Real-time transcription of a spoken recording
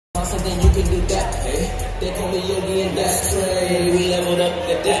then you can do that, hey. They call me Yogi and that's straight. We leveled up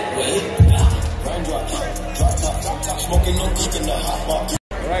that way. Raindrop, drop top, smoking, no cooking, the hot box.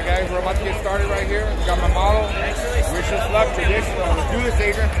 Alright guys, we're about to get started right here. We got my model. Wish us luck, traditional. Let's do this,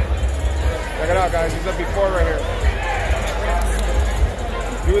 Adrian. Check it out, guys. He's up before right here.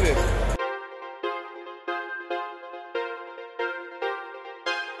 Let's do this.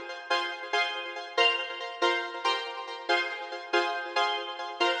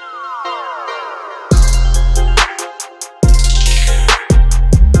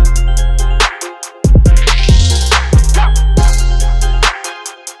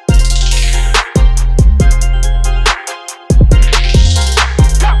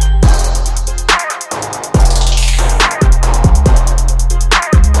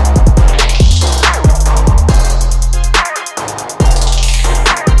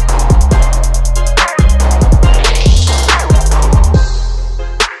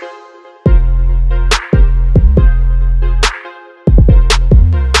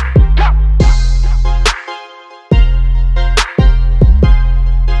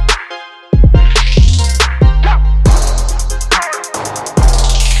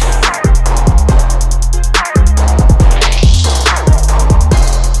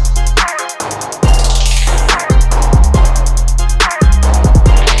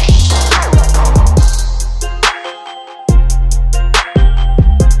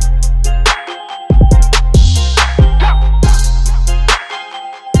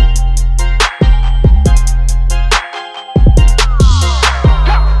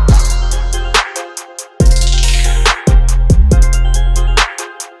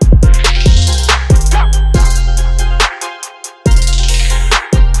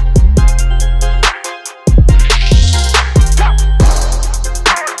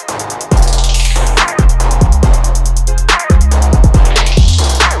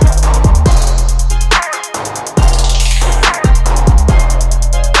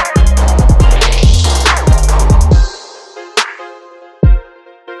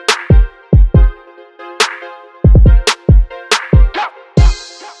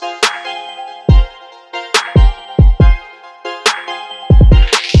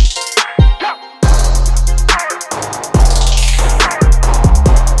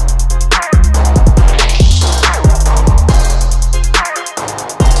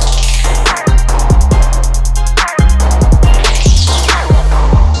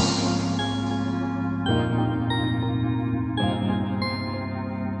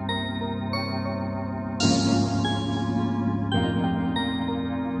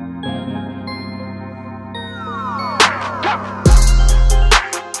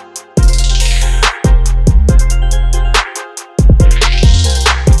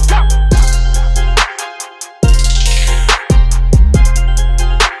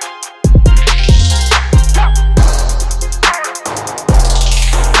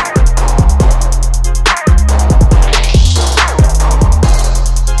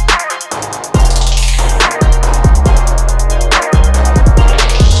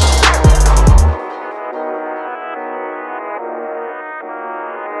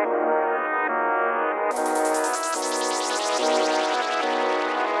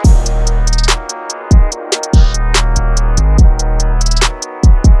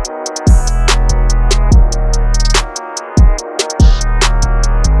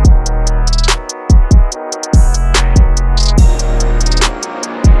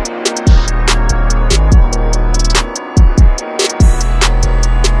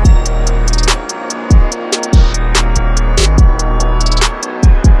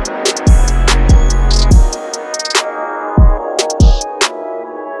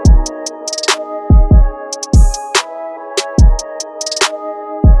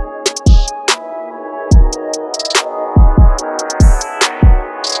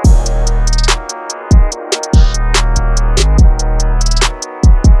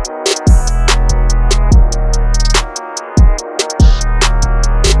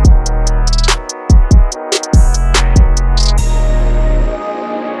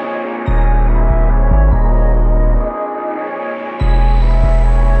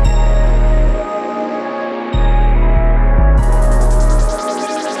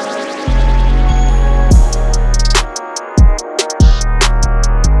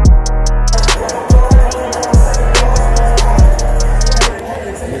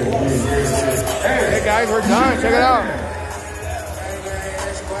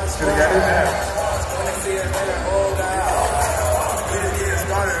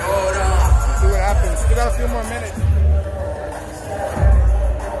 few more minutes.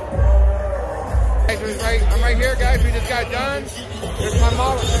 I'm right here, guys. We just got done. Here's my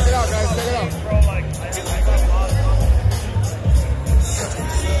model. Check it out, guys.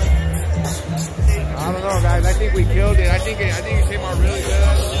 killed it. I think it came out really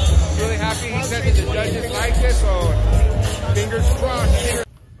good. Really happy. He said that the judges liked it, so fingers crossed.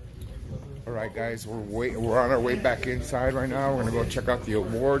 All right, guys, we're on our way back inside right now. We're gonna go check out the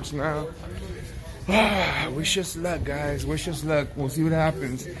awards now. Wish us luck, guys. Wish us luck. We'll see what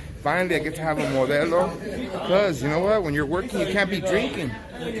happens. Finally, I get to have a modelo. Because, you know what? When you're working, you can't be drinking.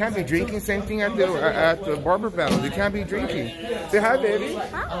 You can't be drinking. Same thing at the barber battle. You can't be drinking. Say hi, baby.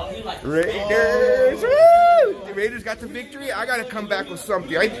 Hi. Raiders. Woo! The Raiders got the victory. I got to come back with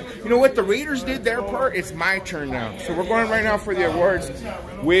something. You know what? The Raiders did their part. It's my turn now. So we're going right now for the awards.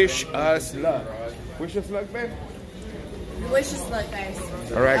 Wish us luck. Wish us luck, babe. Wish us luck, guys.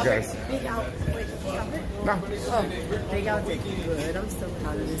 All right, guys. Big out. Wait, stop it? No. Oh, Big out did good. I'm so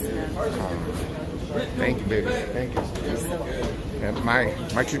proud of this man. Thank you, baby. Thank you. And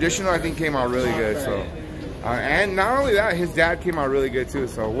my traditional, I think, came out really good. So, and not only that, his dad came out really good too.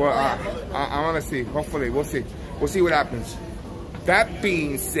 So, well, I want to see. Hopefully, we'll see. We'll see what happens. That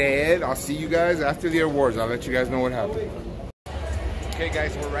being said, I'll see you guys after the awards. I'll let you guys know what happened. Okay,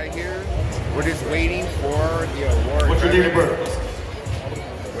 guys, we're right here. We're just waiting for the awards. What's your date of birth?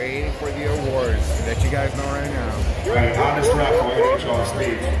 Waiting for the awards. Let you guys know right now. All right, honest rap. We're gonna get you on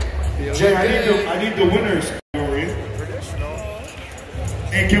stage. Jay, I need the winners. Traditional.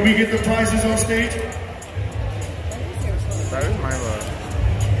 Hey, can we get the prizes on stage? That is my love.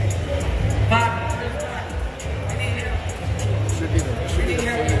 Should be the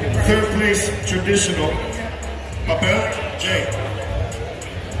Third place, traditional. Abel,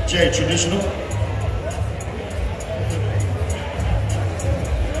 Jay, traditional.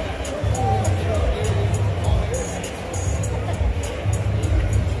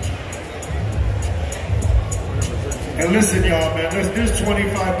 And listen, y'all, man, there's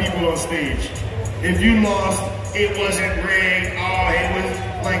 25 people on stage. If you lost, it wasn't rigged. It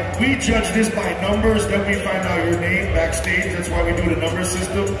was like, we judge this by numbers, then we find out your name backstage. That's why we do the number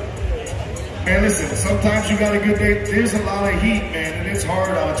system. Man, listen, sometimes you got a good day. There's a lot of heat, man, and it's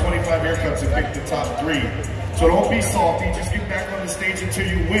hard on 25 haircuts to pick the top 3. So don't be salty. Just get back on the stage until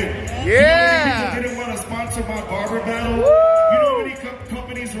you win. Yeah! You know, people didn't want to sponsor my barber battle. Woo! You know, many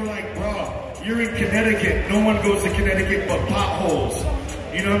companies were like, bro, you're in Connecticut. No one goes to Connecticut but potholes.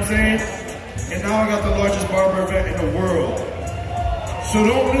 You know what I'm saying? And now I got the largest barber event in the world. So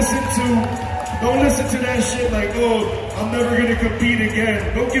don't listen to that shit like, oh, I'm never gonna compete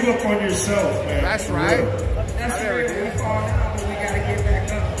again. Don't give up on yourself, man. That's right. That's where we fall down, but we gotta get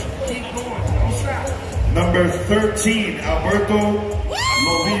back up. Keep going, don't stop. Number 13, Alberto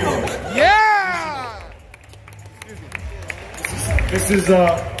Lovillo. Yeah! This is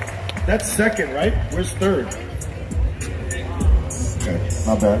that's second, right? Where's third? Okay,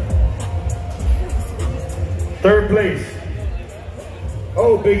 not bad. Third place.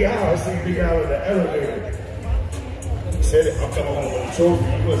 Oh, Big Al. I see Big Al in the elevator. He said, I'm coming home with a trophy.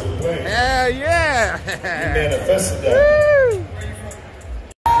 He wasn't playing. Yeah, yeah. He manifested that. Woo!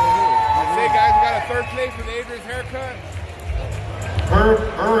 Hey, guys, we got a third place for the Adrain's haircut. Herb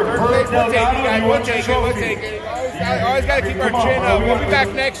Delgado, we'll take it. Always got to keep our chin up. We'll be back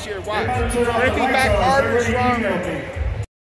next year. Watch. We're going to be back harder and stronger.